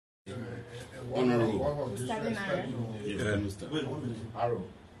Honorable. Starting iron. Wait 1 minute. Arrow.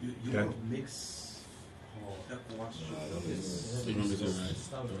 You want to mix ECOWAS?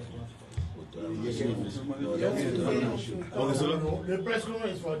 The press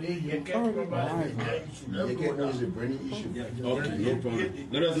conference for the Yekeh Kolubah is a burning issue. Okay, no problem.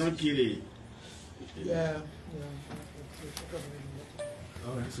 Let us not kill it. Yeah.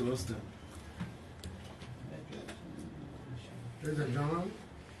 Alright, so let's start. Ladies and gentlemen.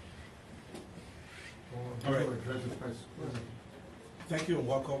 All right. Thank you and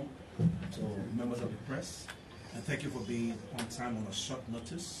welcome to members of the press, and thank you for being on time on a short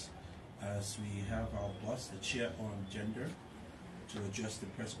notice as we have our boss, the chair on gender, to address the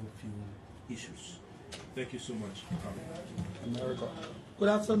press on a few issues. Thank you so much for coming. America. Good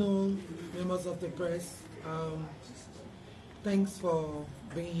afternoon, members of the press. Thanks for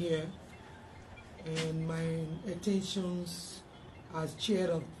being here. And my intentions as chair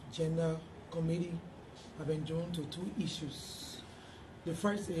of gender committee have been drawn to two issues. The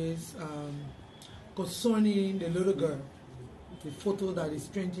first is concerning the little girl, the photo that is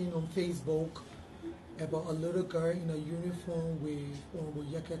trending on Facebook about a little girl in a uniform with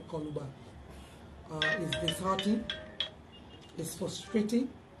Yekeh Kolubah. It's disheartening, it's frustrating,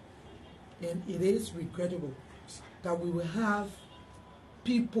 and it is regrettable that we will have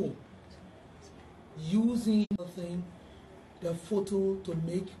people using the photo to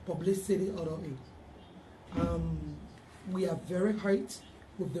make publicity out of it. We are very hurt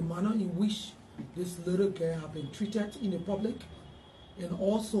with the manner in which this little girl has been treated in the public and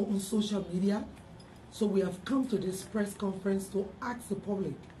also on social media. So we have come to this press conference to ask the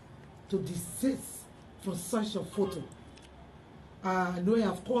public to desist from such a photo. I know it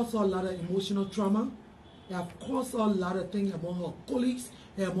have caused a lot of emotional trauma. It have caused a lot of things among her colleagues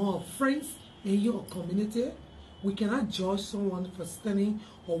and among her friends in your community. We cannot judge someone for standing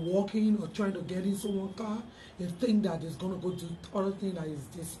or walking or trying to get in someone's car and think that it's going to go do other thing that is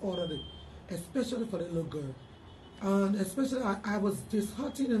disorderly, especially for the little girl. And especially I was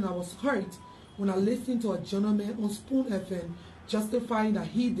disheartened and I was hurt when I listened to a gentleman on Spoon FM justifying that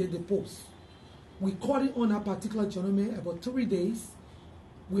he did the post. We called it on that particular gentleman about 3 days.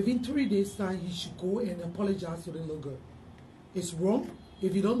 Within 3 days' time, he should go and apologize to the little girl. It's wrong.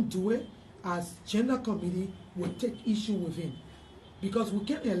 If you don't do it, as gender committee, will take issue with him. Because we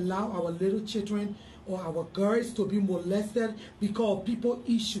can't allow our little children or our girls to be molested because of people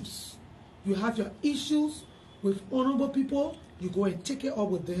issues. You have your issues with honorable people, you go and take it up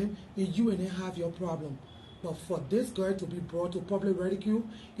with them, and you and them have your problem. But for this girl to be brought to public ridicule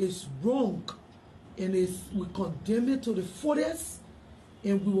is wrong. And we condemn it to the fullest,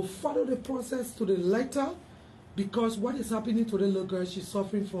 and we will follow the process to the letter, because what is happening to the little girl, she's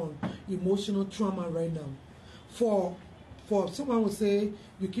suffering from emotional trauma right now. For someone will say,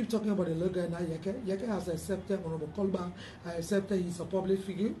 you keep talking about the little girl now, Yekeh has accepted Honorable Kolubah, I accepted he's a public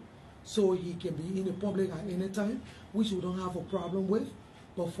figure, so he can be in the public at any time, which we don't have a problem with.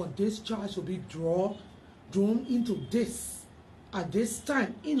 But for this charge to be drawn into this, at this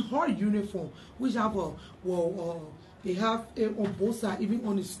time, in her uniform, which have they have on both sides, even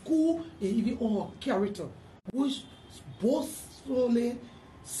on the school and even on her character, which boastfully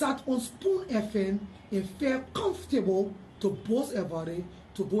sat on Spoon FM and felt comfortable to boast about it,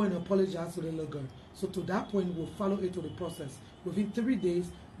 to go and apologize to the little girl. So to that point, we'll follow it to the process. Within 3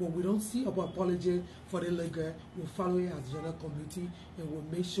 days, when we don't see about apology for the little girl, we'll follow it as general committee and we'll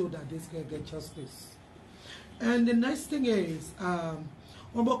make sure that this girl gets justice. And the next thing is,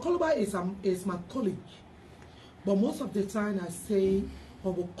 Honorable Kolubah is my colleague. But most of the time I say,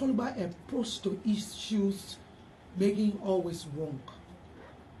 Honorable Kolubah approach to issues making always wrong.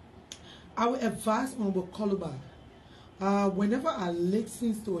 I will advise Honorable Kolubah, whenever I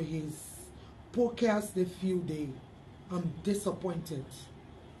listen to his podcast the few days, I'm disappointed.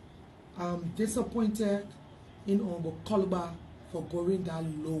 I'm disappointed in Honorable Kolubah for going that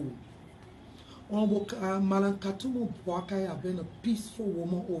low. Honorable Malan Katumu Bwakai have been a peaceful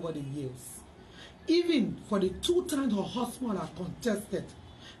woman over the years. Even for the 2 times her husband are contested,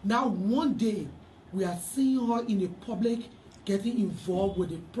 now one day we are seeing her in the public getting involved with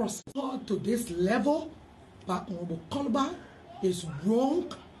the process to this level. But Honorable Kolubah is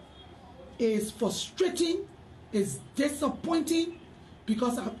wrong, is frustrating, is disappointing,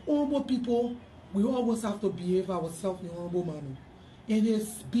 because as honorable people, we always have to behave ourselves in an honorable manner. And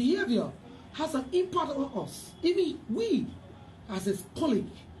his behavior has an impact on us, even we as his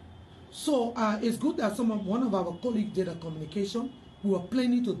colleague. So it's good that one of our colleagues did a communication. We were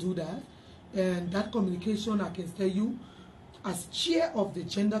planning to do that, and that communication, I can tell you, as chair of the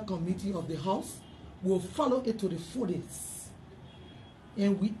gender committee of the house, will follow it to the fullest.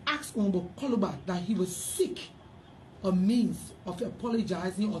 And we asked Moima Kolubah that he would seek a means of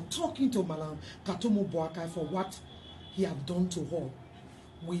apologizing or talking to Madam Katomo Boakai for what he have done to her.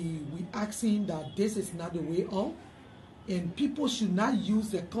 We asked him that this is not the way out, and people should not use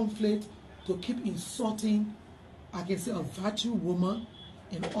the conflict to keep insulting, I can say, a virtual woman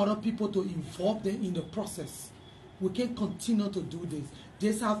and other people to involve them in the process. We can't continue to do this.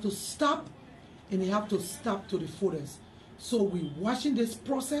 This have to stop, and they have to stop to the fullest. So we're watching this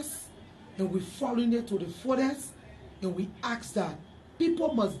process, and we're following it to the fullest, and we ask that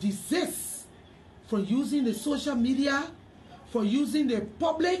people must desist from using the social media, for using the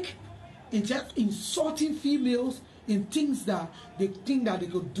public, and just insulting females and things that they think that they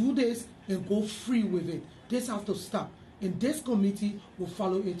could do this and go free with it. This has to stop. And this committee will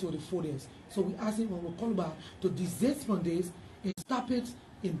follow it to the fullest. So we ask him Moima Kolubah to desist from this and stop it,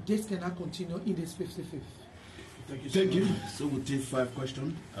 and this cannot continue in this 55th. Thank you. So we'll take 5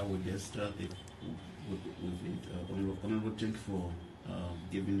 questions. I will just start it with it. Honorable, thank you for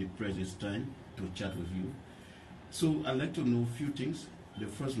giving the press this time to chat with you. So I'd like to know a few things. The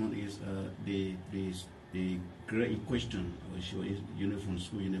first one is the girl in question, which was uniform,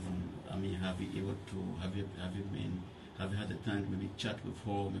 school uniform. I mean, have you had the time to maybe chat with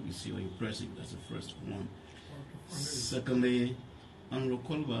her, maybe see her in person? That's the first one. Secondly, Honorable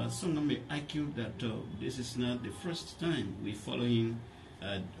Kolubah, some may argue that this is not the first time we follow him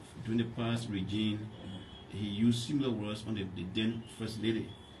during the past regime. He used similar words on the then First Lady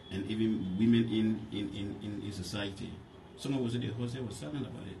and even women in society. Someone was at the host, was silent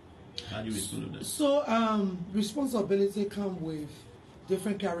about it. How do you respond to that? So responsibility comes with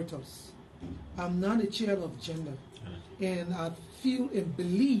different characters. I'm not a chair of gender. And I feel and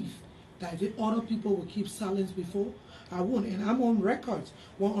believe that if other people will keep silence before, I won't. And I'm on record.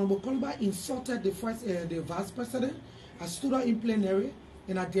 When Honorable Kolubah insulted the vice president, I stood out in plenary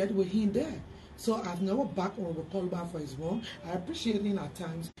and I dealt with him there. So I've never backed Honorable Kolubah for his wrong. I appreciate him at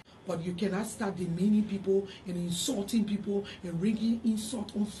times, but you cannot start demeaning people and insulting people and bringing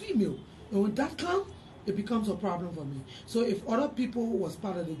insult on female. And when that comes, it becomes a problem for me. So if other people was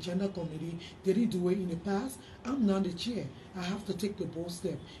part of the gender committee, they didn't do it in the past, I'm not the chair. I have to take the bold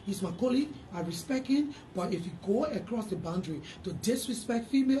step. He's my colleague, I respect him, but if you go across the boundary to disrespect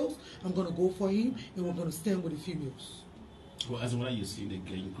females, I'm going to go for him, and we're going to stand with the females. Well, as well as you see the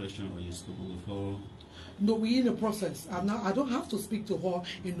girl in question, or you spoke with her? No, we're in the process. I don't have to speak to her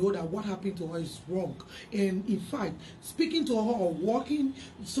and know that what happened to her is wrong. And in fact, speaking to her or walking,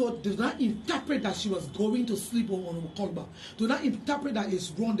 so do not interpret that she was going to sleep on Moima Kolubah. Do not interpret that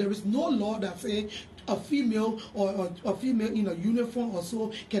it's wrong. There is no law that says a female or a female in a uniform or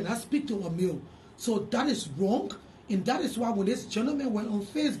so cannot speak to a male. So that is wrong. And that is why when this gentleman went on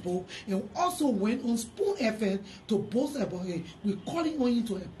Facebook and also went on Spoon FM to boast about it, we're calling on him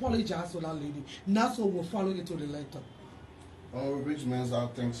to apologize to that lady. Now so we'll follow it to the letter. Moima Briggs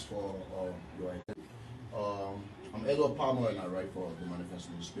Mensah, thanks for your idea. I'm Edward Palmer and I write for the Manifest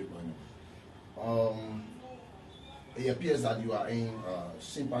newspaper. It appears that you are in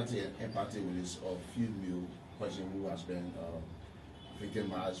sympathy and empathy with this female person who has been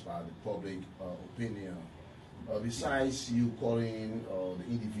victimized by the public opinion. Besides you calling the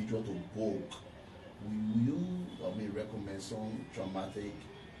individual to book, will you recommend some traumatic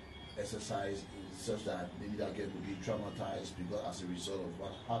exercise such that maybe that girl will be traumatized because as a result of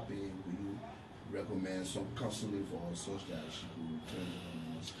what happened? Will you recommend some counseling for her such that she could turn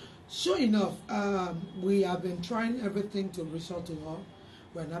on? Sure enough, we have been trying everything to reach out to her.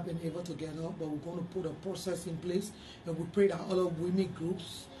 We're not been able to get her, but we're going to put a process in place, and we pray that other women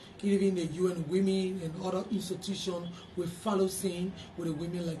groups, even the UN Women and other institutions, will follow same with the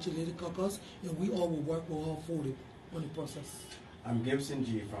Women Legislative Caucus, and we all will work with her fully on the process. I'm Gibson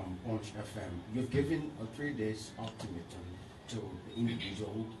G from Punch FM. You've given a 3 days ultimatum to the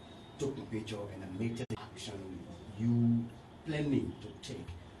individual who took the picture and made the action you planning to take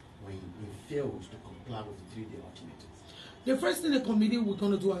when he fails to comply with the 3-day ultimatum. The first thing the committee, we're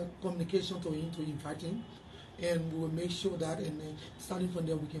going to do a communication to him to invite him, and we will make sure that, and then starting from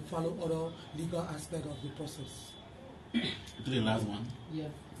there, we can follow other legal aspects of the process. To the last one. Yeah.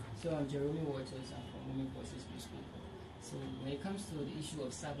 So I'm Jeremy Waters. I'm from Women Voices newspaper. So when it comes to the issue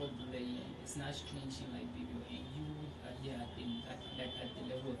of cyberbullying, it's not strange in Liberia, and you are here at the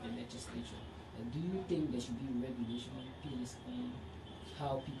level of the legislature. Do you think there should be regulation in place on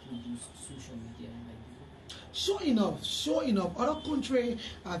how people use social media in Liberia? Sure enough. Other countries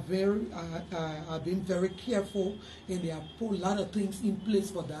are being very careful, and they have put a lot of things in place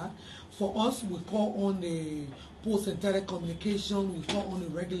for that. For us, we call on the Post and Telecommunication, we call on the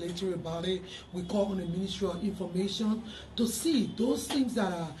regulatory body, we call on the Ministry of Information to see those things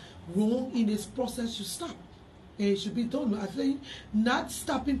that are wrong in this process should stop. And it should be done. I think not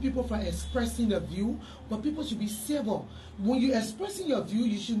stopping people from expressing their view, but people should be civil. When you're expressing your view,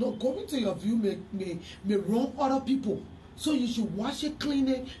 you should not go into your view may wrong other people. So you should wash it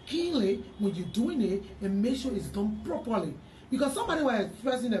cleanly when you're doing it and make sure it's done properly. Because somebody was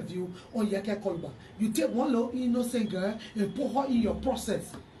expressing a view on Yekeh Kolubah. You take one little innocent girl and put her in your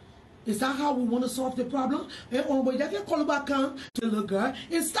process. Is that how we want to solve the problem? And when Yekeh Kolubah comes to the little girl,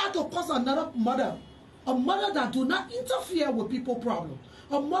 it starts to cause another mother. A mother that do not interfere with people's problem.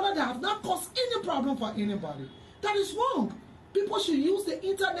 A mother that have not caused any problem for anybody. That is wrong. People should use the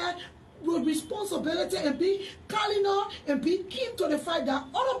internet with responsibility and be calling on and be keen to the fact that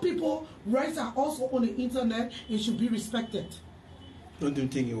other people's rights are also on the internet and should be respected. Don't you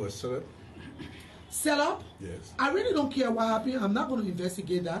think it was set up? Set up? Yes. I really don't care what happened. I'm not going to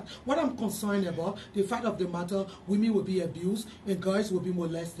investigate that. What I'm concerned about, the fact of the matter, women will be abused and guys will be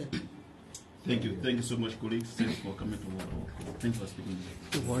molested. Thank you so much, colleagues. Thanks for coming to work. Thanks for speaking.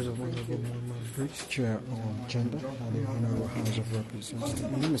 The voice of Honorable Moima Briggs, Chair on Gender and Honorable House of Representatives.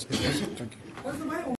 My name is Edward. Thank you.